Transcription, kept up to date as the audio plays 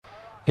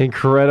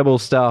Incredible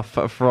stuff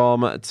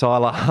from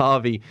Tyler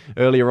Harvey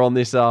earlier on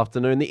this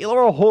afternoon. The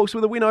Illawarra Hawks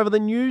with a win over the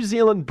New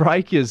Zealand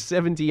Breakers,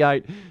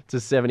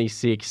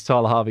 78-76.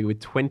 Tyler Harvey with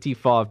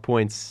 25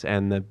 points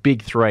and the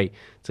big three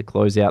to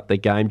close out the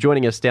game.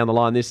 Joining us down the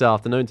line this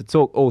afternoon to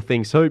talk all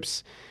things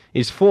hoops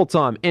is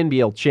four-time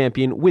NBL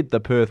champion with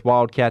the Perth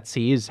Wildcats.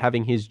 He is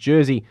having his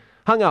jersey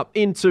hung up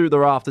into the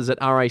rafters at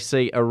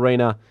RAC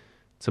Arena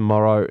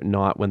tomorrow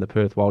night when the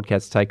Perth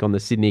Wildcats take on the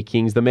Sydney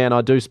Kings. The man I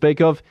do speak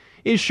of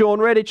is Shawn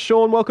Redhage.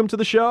 Shawn, welcome to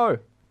the show.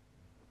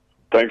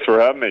 Thanks for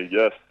having me.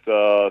 Yes,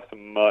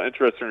 some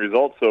interesting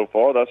results so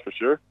far, that's for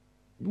sure.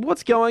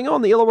 What's going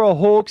on? The Illawarra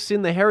Hawks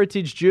in the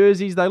heritage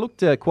jerseys, they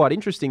looked quite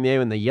interesting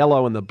there in the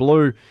yellow and the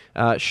blue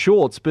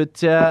shorts, but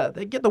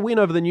they get the win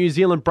over the New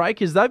Zealand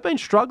Breakers. They've been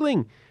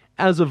struggling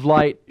as of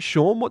late.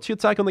 Shawn, what's your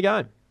take on the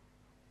game?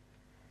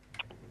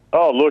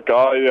 Oh, look,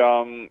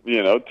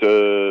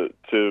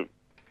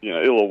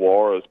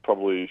 Illawarra has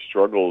probably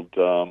struggled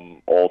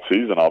all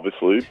season,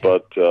 obviously,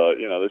 but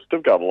they've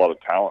still got a lot of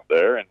talent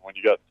there. And when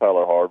you got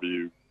Tyler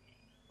Harvey,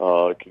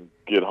 who can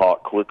get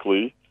hot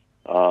quickly,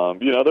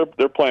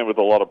 they're playing with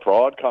a lot of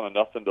pride, kind of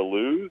nothing to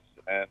lose.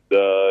 And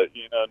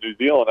New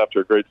Zealand,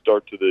 after a great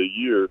start to the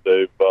year,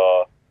 they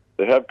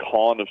have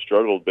kind of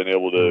struggled, been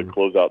able to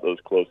close out those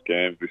close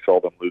games. We saw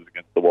them lose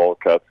against the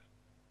Wildcats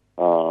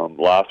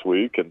last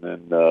week, and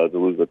then to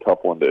lose a tough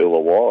one to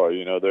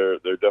Illawarra.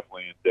 They're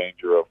definitely in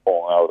danger of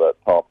falling out of that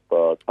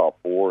top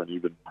four, and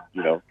even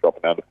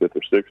dropping down to fifth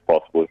or sixth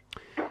possibly.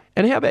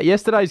 And how about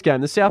yesterday's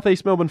game? The South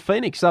East Melbourne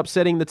Phoenix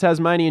upsetting the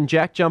Tasmanian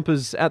Jack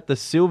Jumpers at the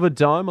Silver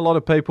Dome. A lot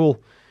of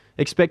people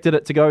expected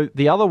it to go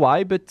the other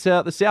way, but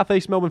the South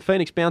East Melbourne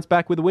Phoenix bounced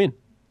back with a win.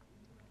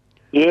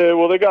 Yeah,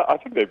 well, I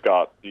think they've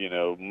got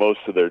most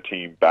of their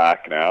team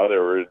back now. They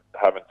were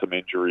having some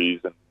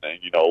injuries and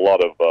a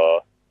lot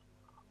of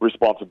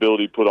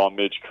responsibility put on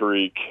Mitch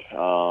Creek.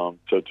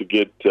 So to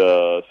get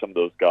some of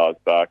those guys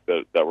back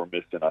that were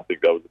missing, I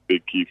think that was a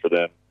big key for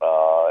them.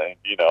 I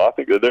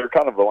think that they're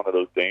kind of one of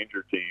those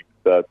danger teams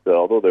that,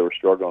 although they were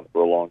struggling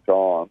for a long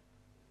time,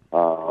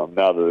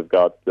 now that they've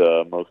got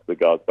most of the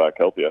guys back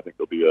healthy, I think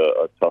they'll be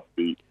a tough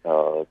beat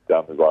down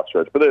the last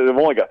stretch. But they've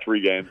only got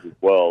 3 games as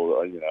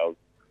well.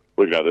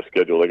 Looking at the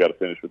schedule, they got to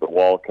finish with the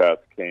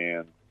Wildcats,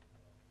 Cairns,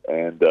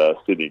 and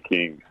Sydney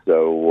Kings.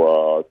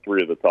 So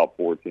 3 of the top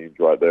 4 teams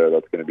right there.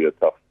 That's going to be a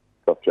tough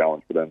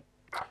challenge for them.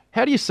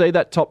 How do you see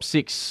that top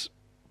 6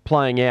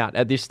 playing out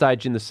at this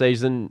stage in the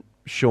season,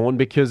 Shawn?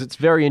 Because it's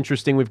very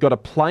interesting. We've got a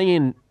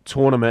play-in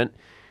tournament.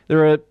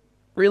 There are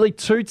really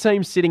 2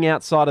 teams sitting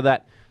outside of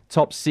that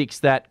top 6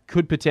 that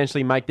could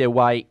potentially make their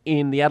way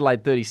in. The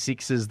Adelaide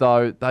 36ers,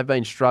 though, they've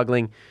been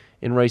struggling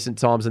in recent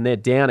times, and they're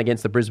down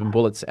against the Brisbane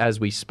Bullets as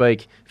we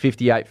speak,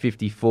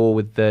 58-54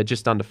 with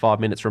just under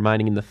 5 minutes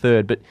remaining in the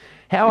third. But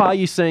how are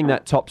you seeing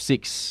that top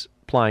 6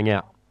 playing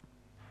out?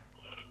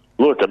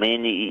 Look, I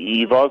mean,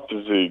 you've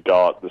obviously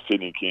got the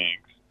Sydney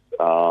Kings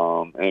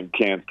and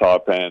Cairns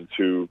Taipans,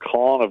 who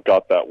kind of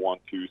got that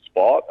 1-2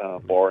 spot,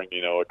 barring,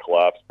 a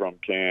collapse from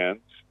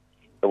Cairns.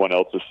 Everyone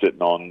else is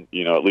sitting on,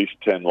 at least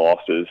 10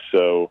 losses.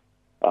 So,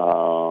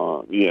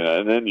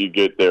 and then you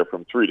get there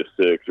from 3 to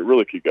 6. It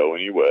really could go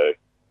anyway.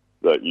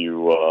 That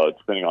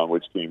depending on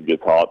which team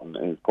gets hot and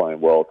is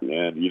playing well at the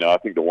end. I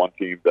think the one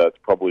team that's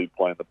probably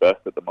playing the best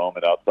at the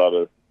moment outside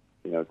of,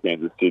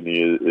 Kansas Sydney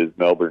is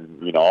Melbourne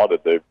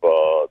United. They've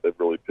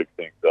really picked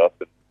things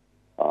up, and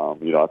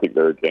I think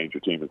they're a danger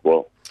team as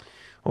well.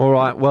 All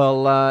right.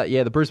 Well,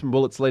 the Brisbane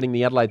Bullets leading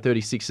the Adelaide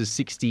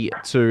 36ers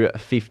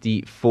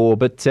 60-54.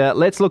 But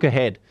let's look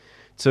ahead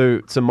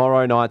to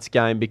tomorrow night's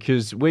game,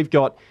 because we've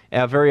got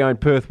our very own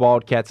Perth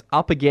Wildcats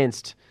up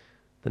against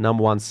the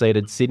number 1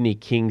 seeded Sydney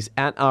Kings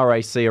at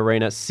RAC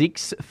Arena,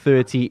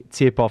 6:30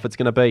 tip-off. It's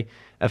going to be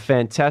a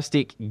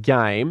fantastic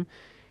game.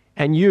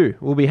 And you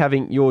will be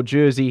having your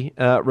jersey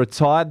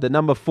retired, the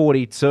number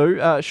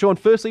 42. Shawn,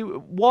 firstly,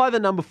 why the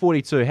number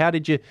 42? How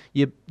did you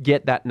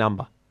get that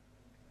number?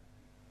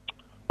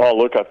 Oh,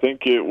 look, I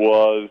think it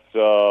was,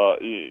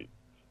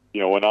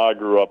 when I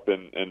grew up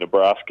in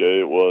Nebraska,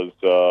 it was,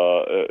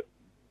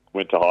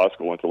 went to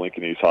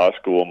Lincoln East High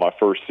School, my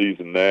first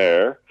season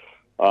there.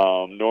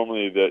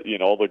 Normally,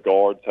 all the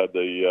guards had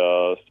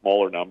the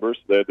smaller numbers.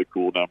 They had the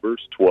cool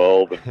numbers,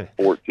 12 and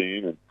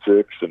 14 and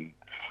 6, and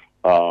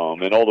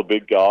all the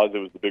big guys, it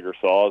was the bigger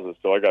sizes.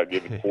 So I got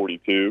given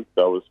 42.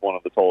 That was one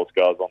of the tallest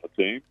guys on the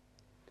team.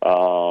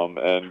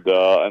 And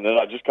then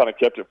I just kind of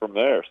kept it from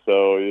there.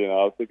 So,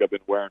 I think I've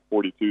been wearing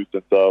 42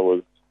 since I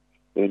was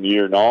in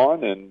year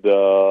 9, and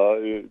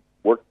it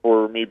worked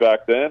for me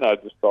back then. I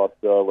just thought,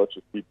 let's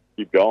just keep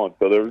going.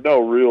 So there was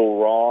no real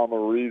rhyme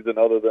or reason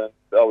other than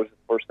that was the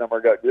first number I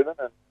got given,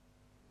 and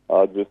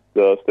I just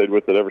stayed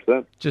with it ever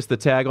since. Just the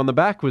tag on the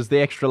back was the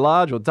extra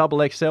large or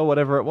double XL,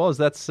 whatever it was.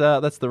 That's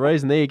the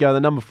reason. There you go, the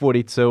number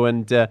 42,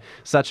 and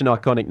such an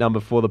iconic number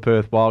for the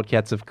Perth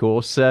Wildcats, of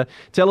course.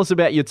 Tell us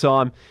about your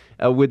time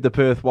with the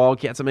Perth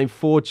Wildcats. I mean,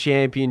 4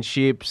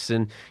 championships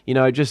and,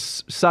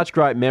 just such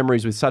great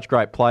memories with such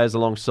great players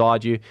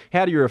alongside you.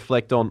 How do you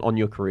reflect on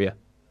your career?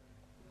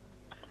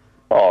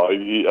 Oh,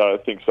 I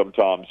think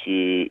sometimes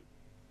you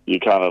you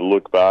kind of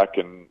look back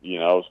and,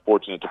 I was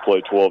fortunate to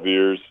play 12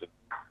 years.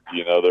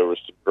 There were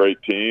some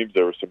great teams.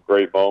 There were some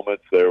great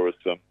moments. There was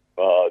some,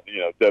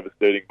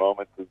 devastating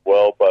moments as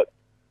well. But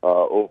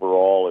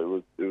overall, it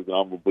was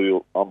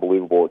an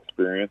unbelievable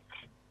experience.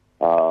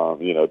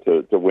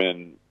 To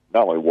win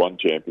not only one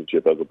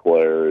championship as a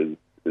player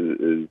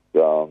is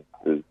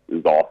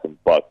awesome,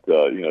 but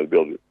to be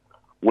able to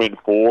win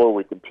 4,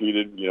 we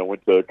competed.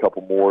 Went to a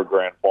couple more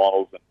grand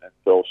finals and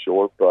fell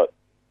short. But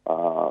I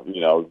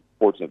was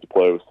fortunate to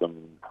play with some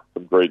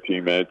great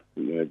teammates.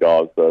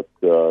 Guys that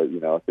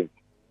I think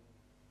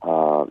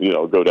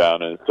go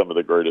down as some of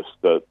the greatest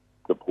to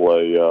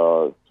play.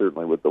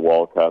 Certainly with the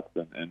Wildcats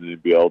and the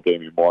NBL.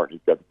 Damian Martin,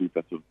 he's got the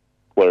Defensive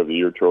Player of the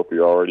Year trophy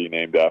already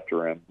named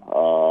after him.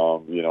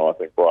 I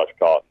think Bryce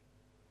Cotton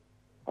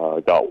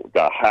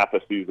got half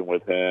a season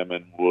with him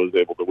and was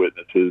able to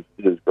witness his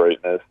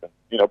greatness.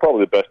 And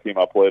probably the best team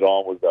I played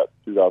on was that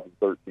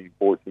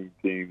 2013-14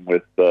 team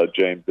with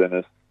James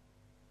Ennis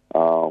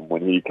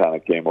when he kind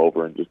of came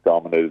over and just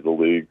dominated the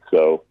league.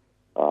 So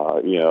a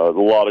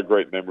lot of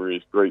great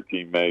memories, great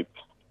teammates,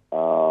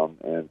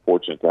 and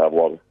fortunate to have a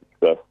lot of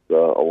success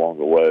along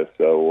the way.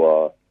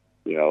 So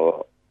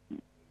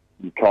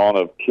you kind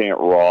of can't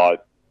write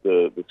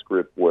the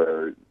script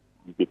where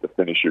you get to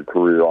finish your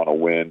career on a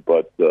win,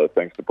 but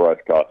thanks to Bryce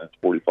Cotton, it's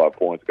 45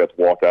 points. Got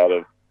to walk out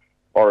of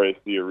RAC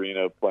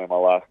Arena, playing my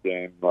last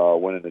game,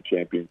 winning the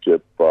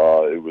championship.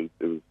 It was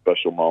a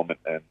special moment,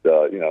 and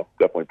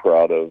definitely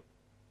proud of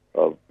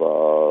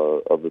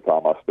the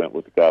time I spent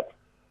with the Caps.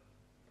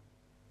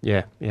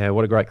 Yeah,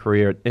 what a great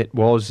career it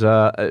was,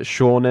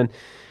 Shawn. And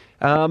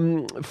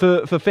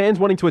for fans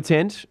wanting to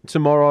attend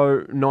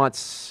tomorrow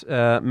night's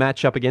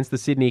match up against the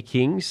Sydney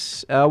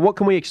Kings, what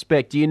can we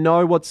expect? Do you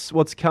know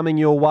what's coming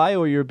your way,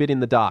 or you're a bit in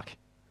the dark?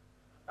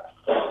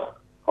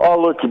 Oh,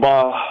 look,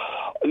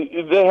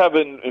 they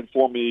haven't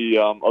informed me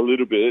a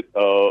little bit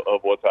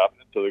of what's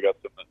happening. So they got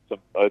some.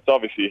 It's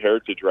obviously a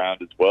heritage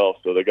round as well,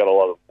 so they got a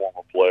lot of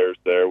former players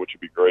there, which would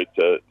be great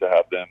to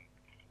have them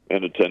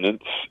in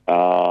attendance.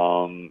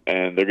 And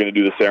they're going to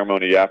do the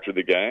ceremony after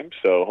the game.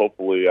 So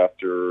hopefully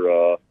after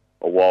a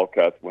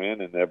Wildcats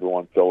win and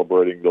everyone's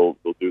celebrating, they'll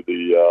do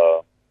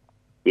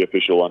the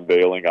official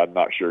unveiling. I'm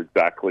not sure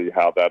exactly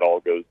how that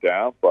all goes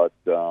down, but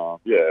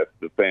if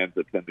the fans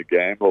attend the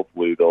game,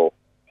 hopefully they'll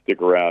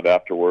stick around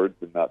afterwards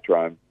and not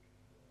try and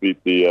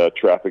beat the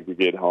traffic to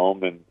get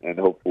home, and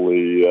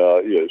hopefully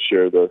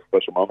share the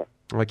special moment.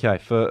 Okay,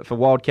 for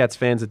Wildcats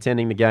fans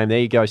attending the game, there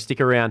you go. Stick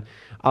around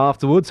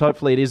afterwards.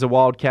 Hopefully it is a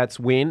Wildcats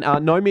win.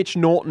 No Mitch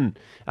Norton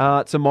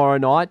tomorrow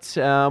night.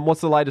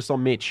 What's the latest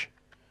on Mitch?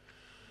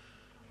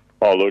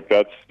 Oh, look,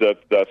 that's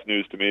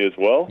news to me as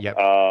well. Yep.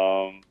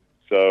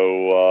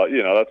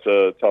 That's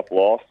a tough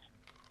loss.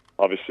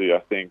 Obviously, I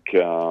think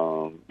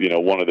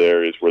one of the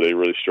areas where they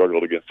really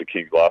struggled against the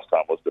Kings last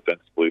time was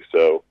defensively.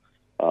 So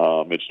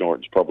Mitch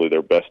Norton's probably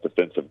their best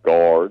defensive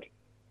guard.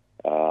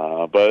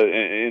 But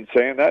in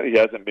saying that, he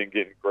hasn't been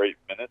getting great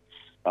minutes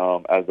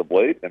as of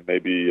late, and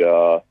maybe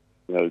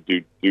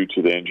due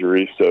to the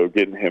injury. So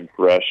getting him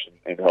fresh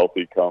and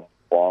healthy come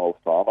finals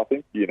time, I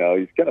think he's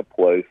going to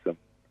play some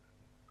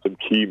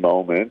key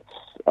moments,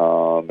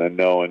 and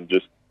knowing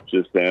just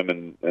him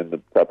and the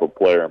type of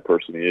player and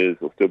person he is,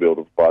 he'll still be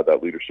able to provide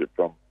that leadership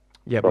from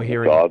the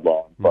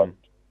sideline.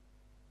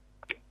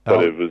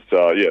 But it was,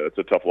 it's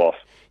a tough loss.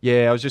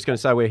 Yeah, I was just going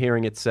to say we're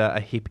hearing it's a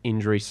hip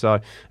injury, so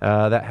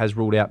that has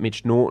ruled out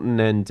Mitch Norton,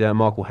 and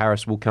Michael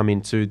Harris will come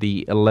into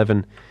the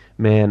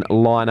 11-man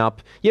lineup.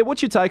 Yeah,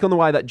 what's your take on the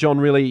way that John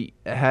really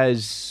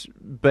has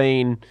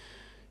been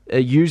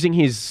using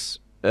his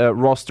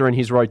roster and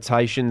his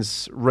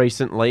rotations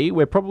recently?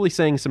 We're probably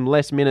seeing some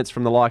less minutes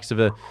from the likes of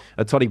a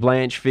Toddy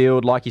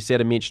Blanchfield, like you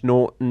said, a Mitch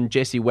Norton,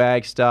 Jesse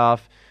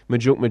Wagstaff,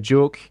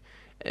 Majuk.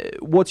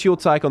 What's your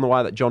take on the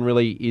way that John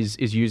really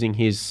is using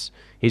his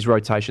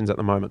rotations at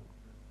the moment?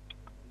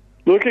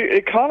 Look,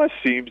 it kind of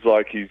seems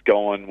like he's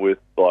going with,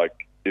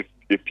 like,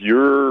 if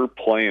you're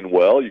playing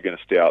well, you're going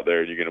to stay out there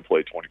and you're going to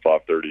play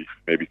 25, 30,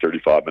 maybe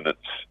 35 minutes.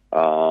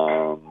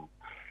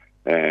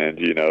 And,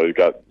 you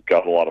got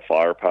a lot of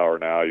firepower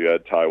now. You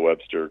had Ty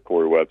Webster,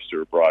 Corey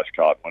Webster, Bryce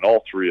Cotton. When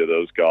all three of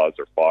those guys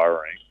are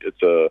firing,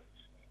 it's a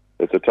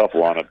tough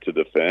lineup to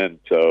defend.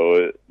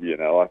 So,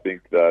 I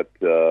think that,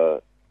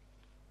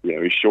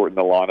 he shortened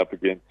the lineup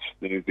against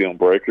the New Zealand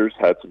Breakers,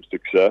 had some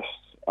success.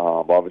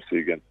 Obviously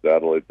against the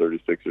Adelaide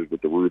 36ers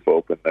with the roof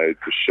open, they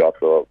just shut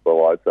the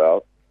lights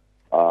out.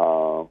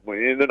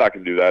 And they're not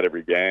going to do that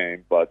every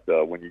game, but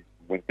when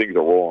things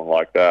are rolling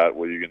like that,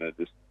 well, you're going to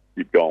just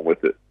keep going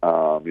with it.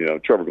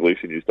 Trevor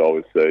Gleason used to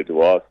always say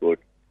to us, look,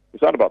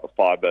 it's not about the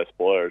 5 best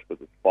players, but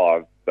the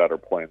 5 that are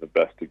playing the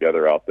best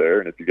together out there.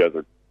 And if you guys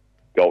are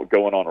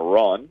going on a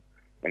run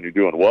and you're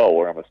doing well,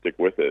 we're going to stick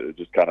with it. It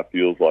just kind of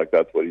feels like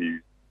that's what he's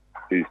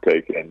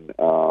taking,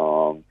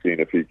 seeing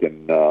if he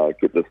can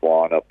get this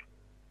lineup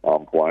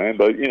playing.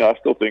 But, I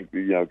still think,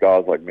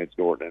 guys like Mitch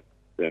Norton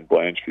and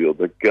Blanchfield,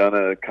 they're going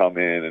to come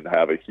in and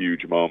have a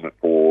huge moment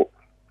for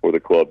the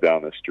club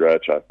down the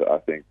stretch. I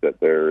think that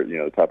they're,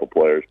 the type of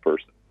players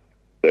person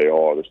they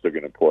are. They're still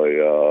going to play,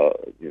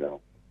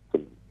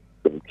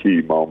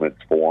 key moments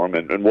for him.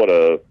 And what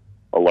a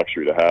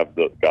luxury to have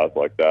the guys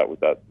like that with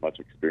that much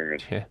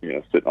experience,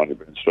 sitting on your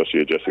bench,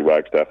 especially a Jesse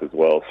Wagstaff as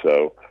well.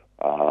 So,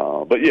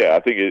 but yeah, I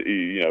think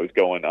he's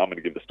going. I'm going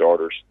to give the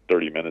starters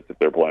 30 minutes if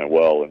they're playing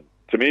well. And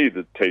to me,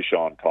 the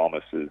Tayshawn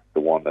Thomas is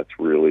the one that's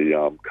really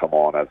come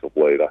on as of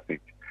late. I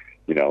think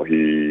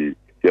he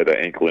had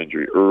an ankle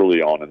injury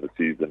early on in the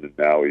season, and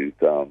now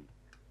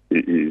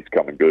he's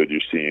coming good.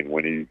 You're seeing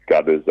when he's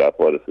got his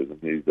athleticism,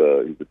 he's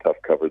a tough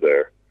cover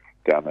there.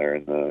 Down there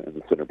in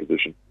the center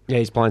position. Yeah,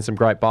 he's playing some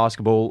great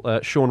basketball.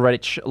 Shawn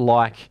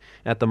Redhage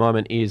at the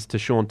moment is to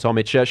Shawn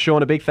Tomic.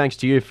 Shawn, a big thanks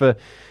to you for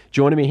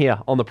joining me here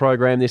on the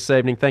program this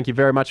evening. Thank you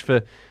very much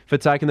for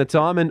taking the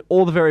time, and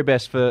all the very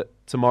best for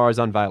tomorrow's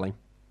unveiling.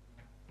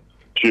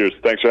 Cheers.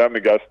 Thanks for having me,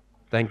 guys.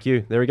 Thank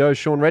you. There he goes,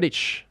 Shawn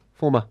Redhage,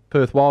 former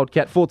Perth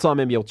Wildcat, 4-time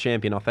NBL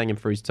champion. I thank him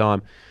for his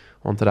time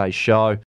on today's show.